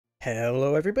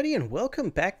Hello everybody and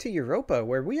welcome back to Europa,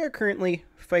 where we are currently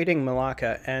fighting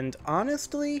Malacca, and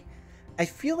honestly, I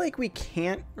feel like we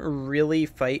can't really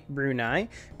fight Brunei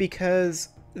because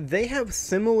they have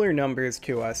similar numbers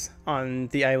to us on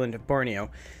the island of Borneo,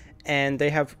 and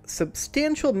they have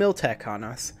substantial miltech on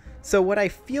us. So what I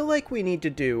feel like we need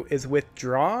to do is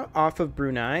withdraw off of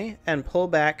Brunei and pull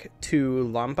back to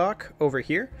Lombok over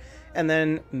here, and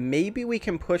then maybe we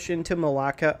can push into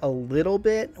Malacca a little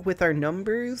bit with our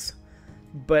numbers,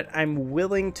 but I'm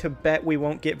willing to bet we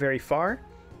won't get very far.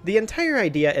 The entire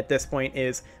idea at this point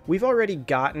is we've already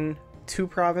gotten 2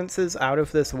 provinces out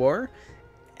of this war,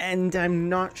 and I'm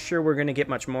not sure we're going to get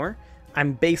much more.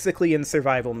 I'm basically in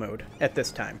survival mode at this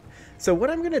time. So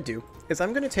what I'm going to do is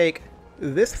I'm going to take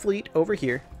this fleet over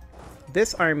here,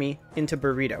 this army into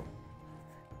Burrito.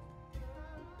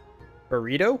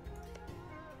 Burrito?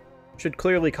 Should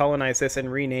clearly colonize this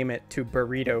and rename it to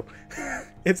Burrito.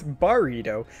 It's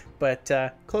Barrito, but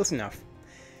close enough.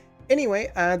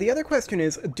 Anyway, the other question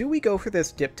is, do we go for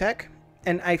this diptech?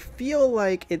 And I feel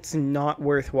like it's not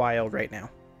worthwhile right now.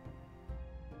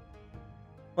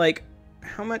 Like,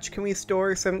 how much can we store?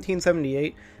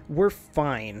 1778? We're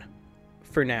fine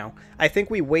for now. I think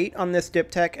we wait on this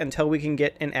diptech until we can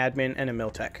get an admin and a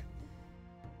miltech,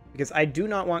 because I do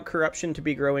not want corruption to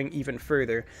be growing even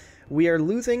further. We are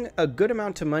losing a good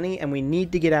amount of money, and we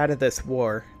need to get out of this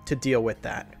war to deal with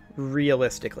that,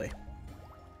 realistically.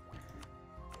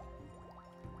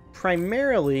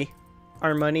 Primarily,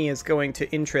 our money is going to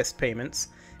interest payments.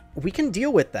 We can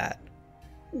deal with that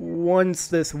once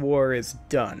this war is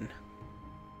done.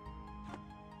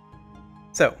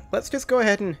 So, let's just go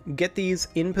ahead and get these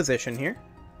in position here.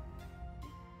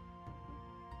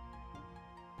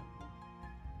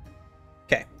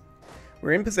 Okay,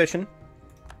 we're in position.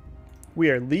 We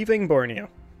are leaving Borneo.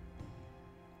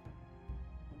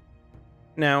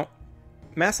 Now,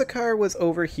 Massacre was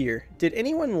over here. Did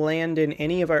anyone land in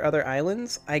any of our other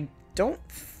islands? I don't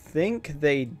think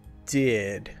they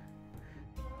did.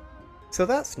 So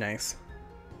that's nice.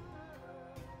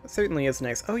 That certainly is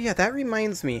nice. Oh yeah, that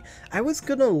reminds me. I was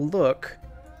gonna look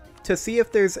to see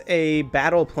if there's a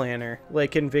battle planner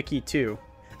like in Vicky 2.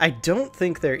 I don't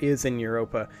think there is in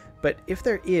Europa, but if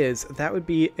there is, that would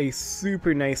be a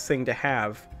super nice thing to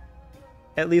have.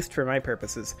 At least for my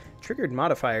purposes. Triggered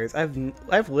modifiers.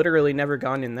 I've literally never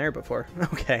gone in there before.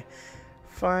 Okay.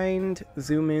 Find,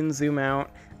 zoom in, zoom out.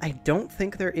 I don't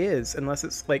think there is, unless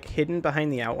it's like hidden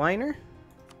behind the outliner.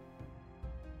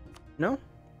 No?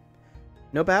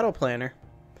 No battle planner.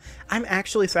 I'm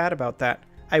actually sad about that.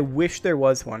 I wish there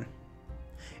was one.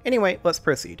 Anyway, let's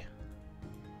proceed.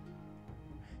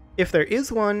 If there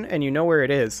is one and you know where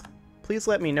it is, please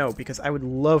let me know, because I would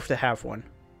love to have one.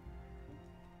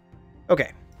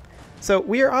 Okay, so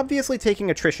we are obviously taking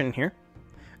attrition here.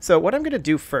 So what I'm going to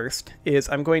do first is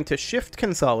I'm going to shift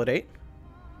consolidate,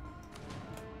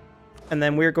 and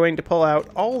then we're going to pull out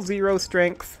all 0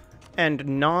 strength and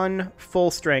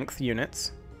non-full strength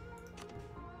units,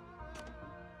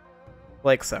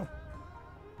 like so.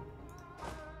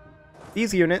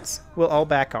 These units will all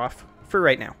back off for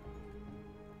right now.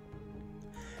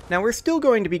 Now we're still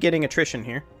going to be getting attrition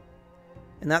here,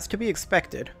 and that's to be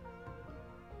expected.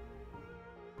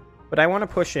 But I want to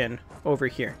push in over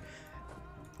here.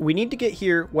 We need to get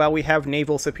here while we have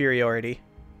naval superiority.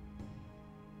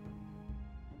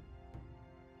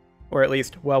 Or at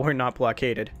least while we're not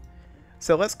blockaded.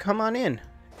 So let's come on in.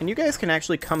 And you guys can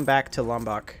actually come back to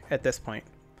Lombok at this point.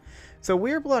 So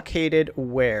we're blockaded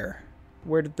where?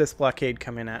 Where did this blockade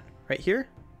come in at? Right here?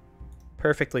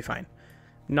 Perfectly fine.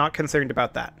 Not concerned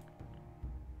about that.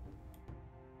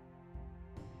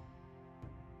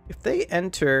 If they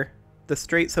enter the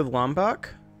Straits of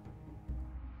Lombok,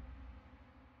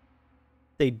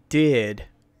 they did.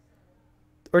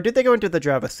 Or did they go into the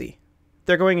Java Sea?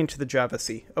 They're going into the Java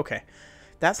Sea. Okay.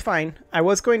 That's fine. I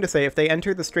was going to say if they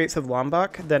enter the Straits of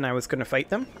Lombok, then I was going to fight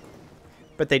them.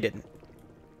 But they didn't.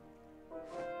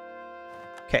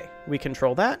 Okay, we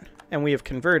control that, and we have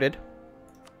converted.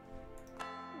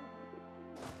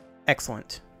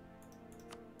 Excellent.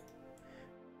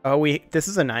 Oh, this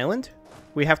is an island?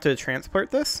 We have to transport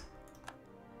this?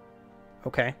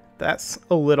 Okay, that's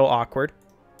a little awkward.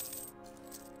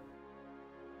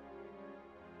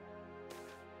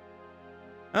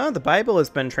 Oh, the Bible has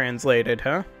been translated,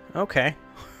 huh? Okay.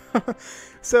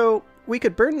 So, we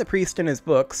could burn the priest and his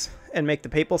books, and make the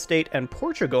Papal State and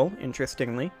Portugal,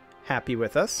 interestingly, happy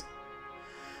with us.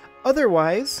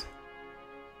 Otherwise,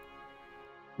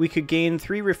 we could gain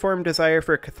 3 reform desire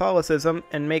for Catholicism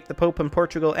and make the Pope and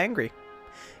Portugal angry.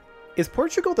 Is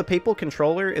Portugal the papal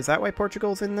controller? Is that why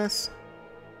Portugal's in this?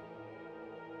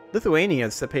 Lithuania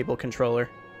is the papal controller.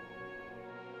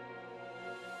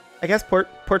 I guess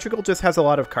Portugal just has a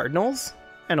lot of cardinals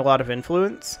and a lot of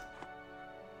influence.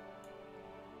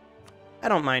 I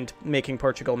don't mind making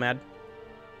Portugal mad.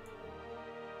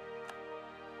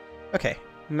 Okay,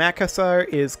 Makassar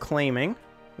is claiming.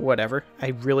 Whatever, I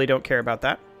really don't care about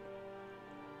that.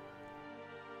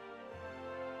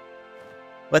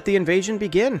 Let the invasion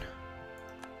begin.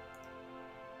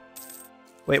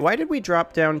 Wait, why did we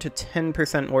drop down to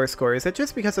 10% war score? Is it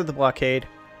just because of the blockade?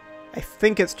 I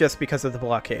think it's just because of the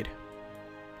blockade.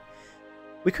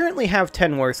 We currently have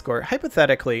 10 war score.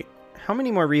 Hypothetically, how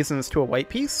many more reasons to a white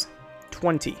piece?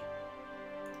 20.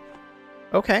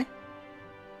 Okay.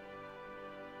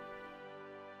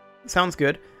 Sounds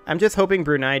good. I'm just hoping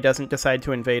Brunei doesn't decide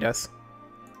to invade us.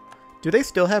 Do they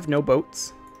still have no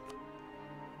boats?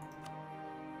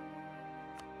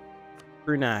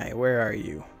 Brunei, where are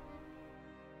you?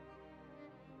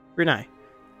 Brunei.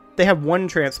 They have one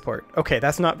transport. Okay,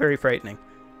 that's not very frightening.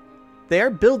 They are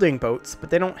building boats, but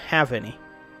they don't have any.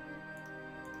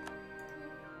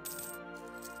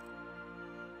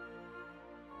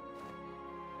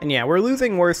 And yeah, we're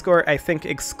losing war score, I think,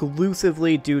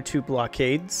 exclusively due to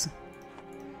blockades,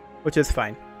 which is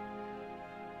fine.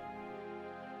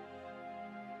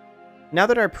 Now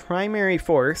that our primary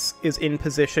force is in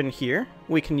position here,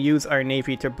 we can use our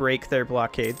navy to break their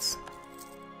blockades.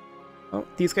 Oh,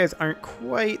 these guys aren't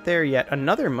quite there yet.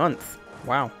 Another month.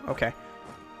 Wow, okay.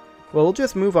 Well, we'll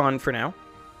just move on for now.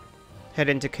 Head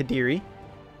into Kadiri.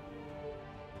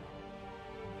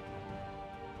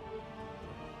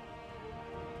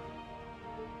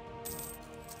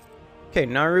 Okay,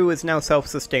 Nauru is now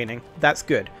self-sustaining. That's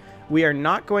good. We are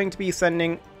not going to be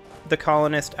sending the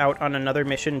colonist out on another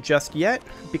mission just yet,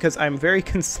 because I'm very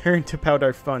concerned about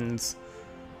our funds.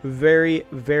 Very,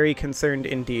 very concerned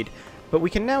indeed. But we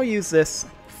can now use this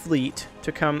fleet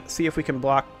to come see if we can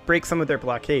break some of their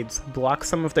blockades. Block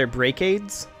some of their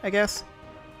breakades, I guess?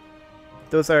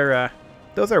 Those are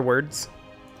words.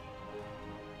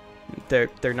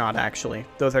 They're not actually.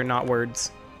 Those are not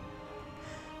words.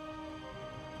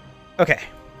 Okay,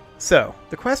 so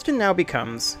the question now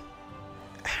becomes,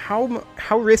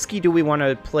 how risky do we want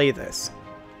to play this?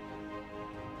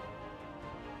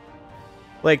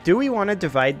 Like, do we want to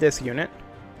divide this unit?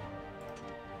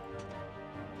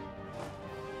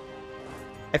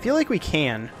 I feel like we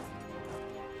can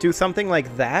do something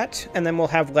like that, and then we'll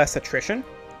have less attrition.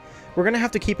 We're going to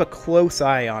have to keep a close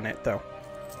eye on it, though.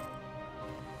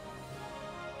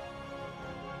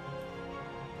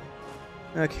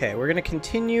 Okay, we're going to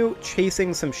continue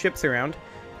chasing some ships around.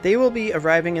 They will be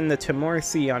arriving in the Timor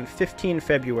Sea on 15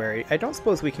 February. I don't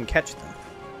suppose we can catch them.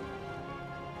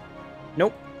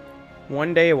 Nope.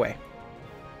 1 day away.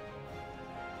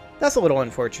 That's a little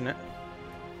unfortunate.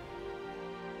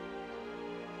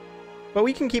 But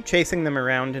we can keep chasing them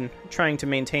around and trying to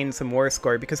maintain some war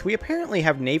score, because we apparently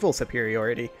have naval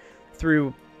superiority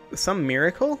through some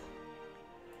miracle.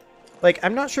 Like,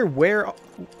 I'm not sure where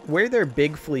their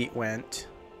big fleet went,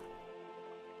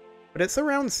 but it's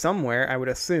around somewhere, I would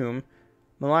assume.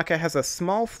 Malacca has a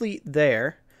small fleet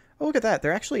there. Oh, look at that.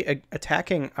 They're actually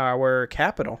attacking our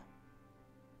capital.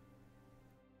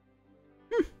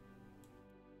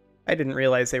 I didn't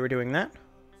realize they were doing that.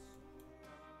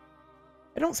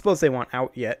 I don't suppose they want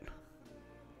out yet.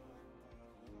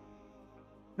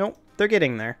 Nope, they're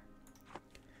getting there.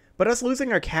 But us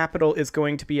losing our capital is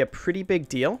going to be a pretty big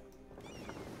deal.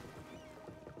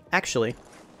 Actually,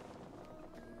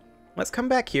 let's come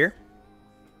back here.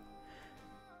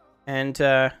 And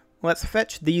let's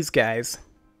fetch these guys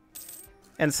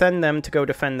and send them to go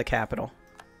defend the capital.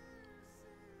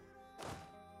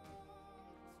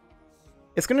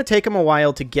 It's going to take them a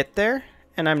while to get there,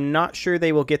 and I'm not sure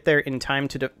they will get there in time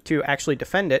to actually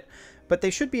defend it, but they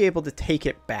should be able to take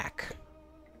it back.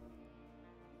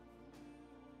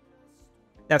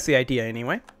 That's the idea,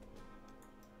 anyway.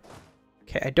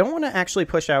 Okay, I don't want to actually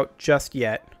push out just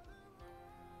yet.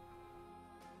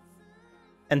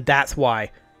 And that's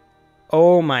why.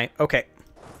 Oh my, okay.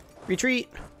 Retreat.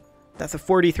 That's a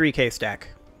 43k stack.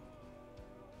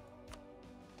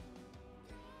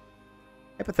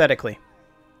 Hypothetically.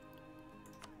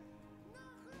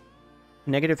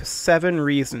 -7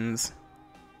 reasons.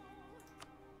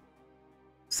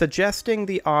 Suggesting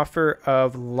the offer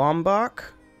of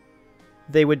Lombok.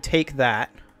 They would take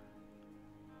that.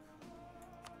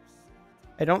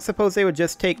 I don't suppose they would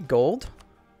just take gold?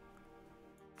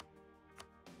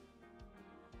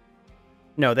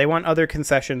 No, they want other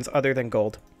concessions other than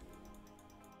gold.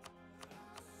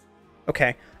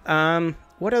 Okay.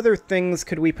 What other things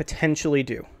could we potentially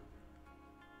do?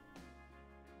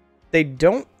 They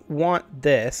don't want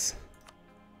this,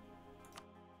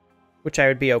 which I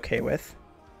would be okay with.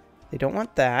 They don't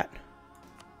want that.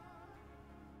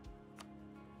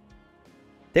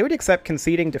 They would accept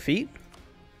conceding defeat?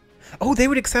 Oh, they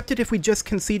would accept it if we just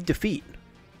concede defeat.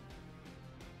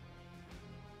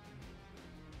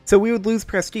 So we would lose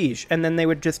prestige, and then they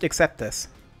would just accept this.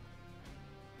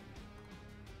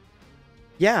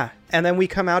 Yeah, and then we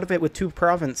come out of it with 2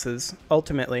 provinces,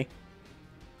 ultimately.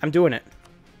 I'm doing it.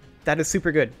 That is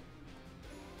super good.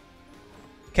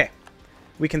 Okay.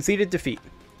 We conceded defeat.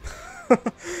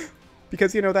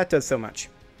 Because, you know, that does so much.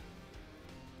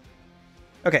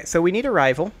 Okay, so we need a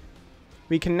rival.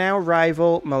 We can now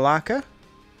rival Malacca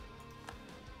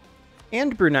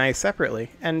and Brunei separately.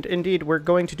 And indeed, we're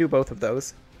going to do both of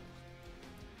those.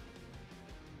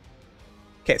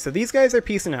 Okay, so these guys are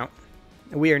peacing out.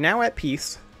 We are now at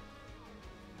peace.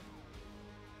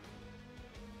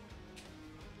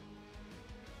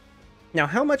 Now,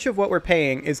 how much of what we're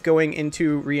paying is going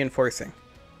into reinforcing?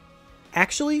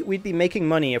 Actually, we'd be making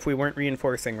money if we weren't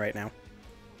reinforcing right now.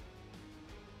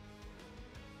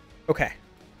 Okay.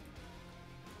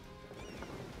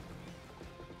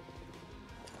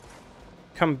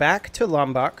 Come back to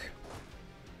Lombok.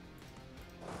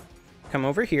 Come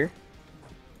over here.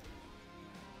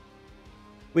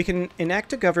 We can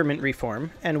enact a government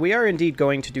reform, and we are indeed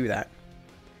going to do that.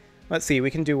 Let's see,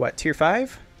 we can do what? Tier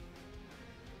 5?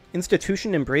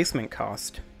 Institution embracement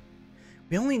cost.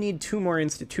 We only need 2 more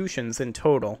institutions in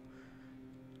total.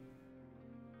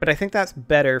 But I think that's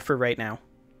better for right now.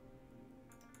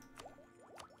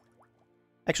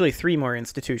 Actually, 3 more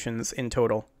institutions in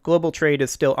total. Global trade is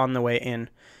still on the way in.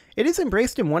 It is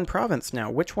embraced in 1 province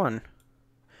now. Which one?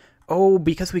 Oh,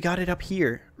 because we got it up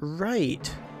here.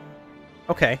 Right.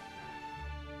 Okay.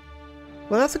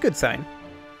 Well, that's a good sign.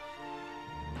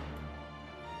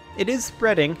 It is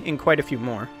spreading in quite a few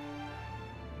more.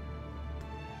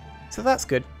 So that's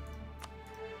good.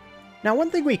 Now,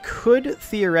 one thing we could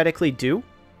theoretically do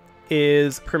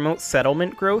is promote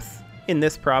settlement growth in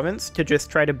this province to just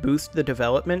try to boost the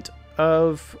development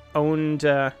of owned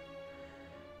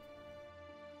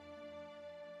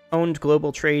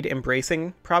global trade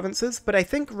embracing provinces. But I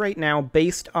think right now,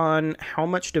 based on how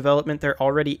much development there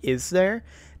already is there,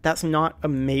 that's not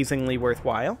amazingly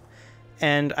worthwhile.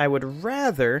 And I would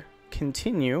rather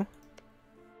continue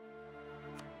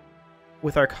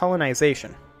with our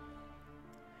colonization.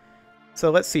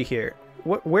 So let's see here.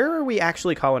 Where are we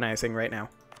actually colonizing right now?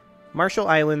 Marshall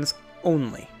Islands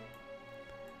only.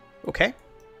 Okay.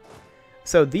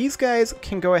 So these guys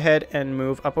can go ahead and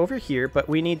move up over here, but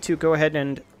we need to go ahead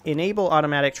and enable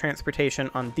automatic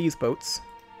transportation on these boats.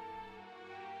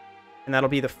 And that'll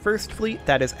be the first fleet.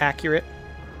 That is accurate.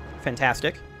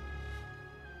 Fantastic.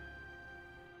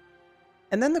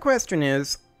 And then the question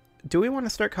is, do we want to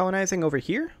start colonizing over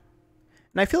here?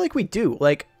 And I feel like we do.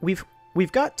 Like, we've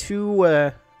got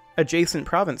 2 adjacent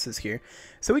provinces here.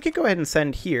 So we could go ahead and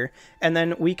send here, and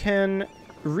then we can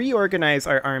reorganize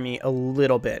our army a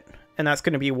little bit. And that's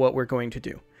going to be what we're going to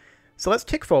do. So let's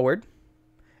tick forward.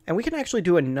 And we can actually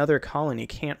do another colony,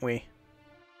 can't we?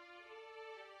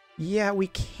 Yeah, we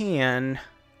can.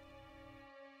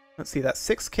 Let's see, that's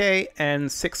 6k and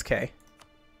 6k.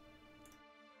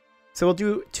 So we'll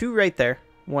do 2 right there,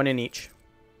 1 in each.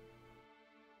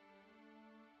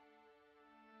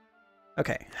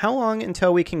 Okay, how long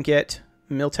until we can get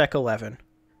Miltech 11?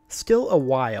 Still a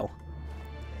while.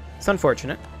 It's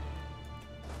unfortunate.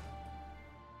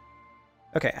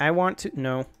 Okay, I want to...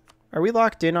 No. Are we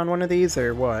locked in on one of these,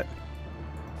 or what?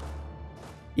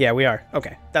 Yeah, we are.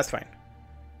 Okay, that's fine.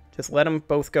 Just let them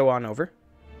both go on over.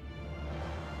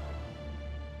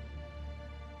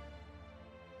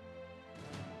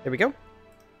 There we go.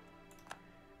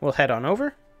 We'll head on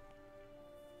over.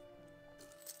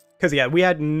 Because, yeah, we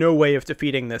had no way of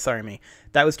defeating this army.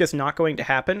 That was just not going to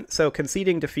happen, so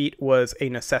conceding defeat was a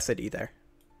necessity there.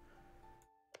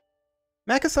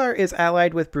 Makassar is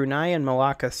allied with Brunei and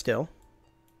Malacca still,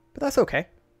 but that's okay.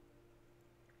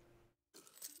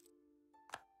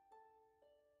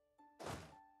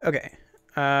 Okay,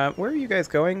 where are you guys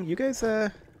going? You guys,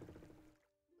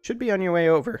 should be on your way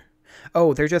over.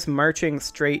 Oh, they're just marching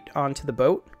straight onto the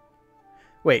boat?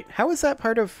 Wait, how is that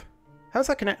part of... How's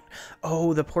that connect?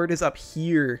 Oh, the port is up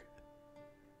here.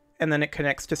 And then it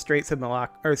connects to Straits of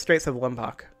Malacca, or Straits of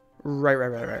Lombok.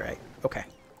 Right. Okay.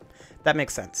 That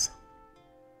makes sense.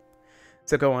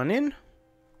 So go on in.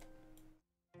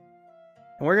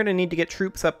 And we're going to need to get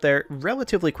troops up there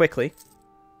relatively quickly.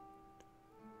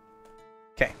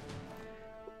 Okay.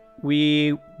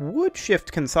 We would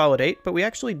shift consolidate, but we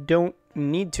actually don't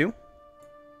need to.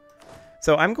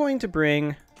 So I'm going to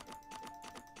bring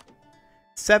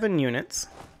 7 units.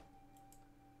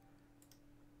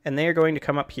 And they are going to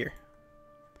come up here.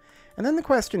 And then the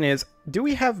question is, do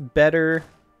we have better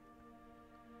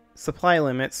supply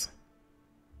limits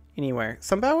anywhere?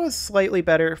 Sumbawa is slightly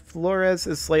better. Flores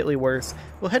is slightly worse.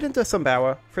 We'll head into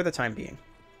Sumbawa for the time being.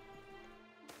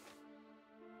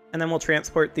 And then we'll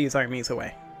transport these armies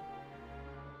away.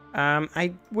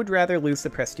 I would rather lose the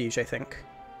prestige, I think.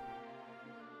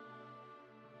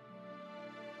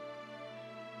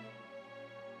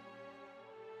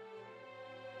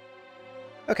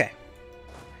 Okay.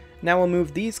 Now we'll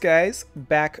move these guys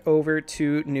back over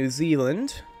to New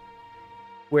Zealand,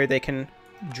 where they can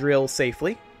drill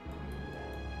safely.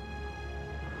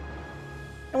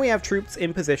 And we have troops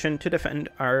in position to defend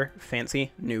our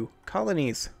fancy new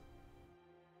colonies.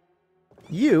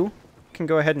 You can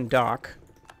go ahead and dock.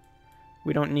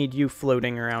 We don't need you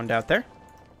floating around out there.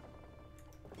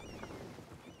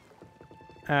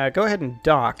 Go ahead and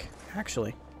dock,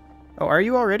 actually. Oh, are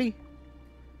you already?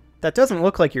 That doesn't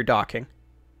look like you're docking.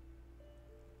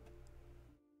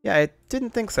 Yeah, I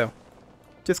didn't think so.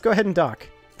 Just go ahead and dock.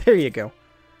 There you go.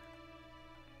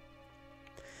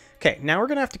 Okay, now we're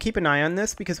going to have to keep an eye on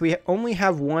this because we only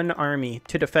have one army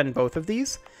to defend both of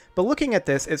these. But looking at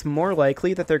this, it's more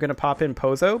likely that they're going to pop in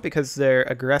Pozo because their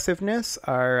aggressiveness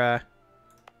are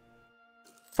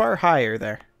far higher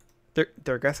there.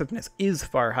 Their aggressiveness is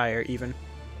far higher, even.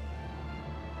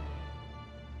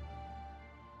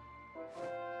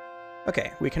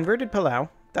 Okay, we converted Palau.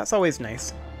 That's always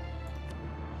nice.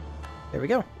 There we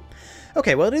go.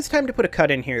 Okay, well, it is time to put a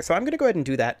cut in here, so I'm going to go ahead and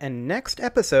do that. And next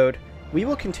episode, we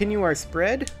will continue our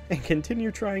spread and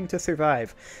continue trying to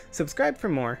survive. Subscribe for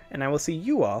more, and I will see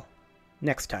you all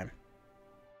next time.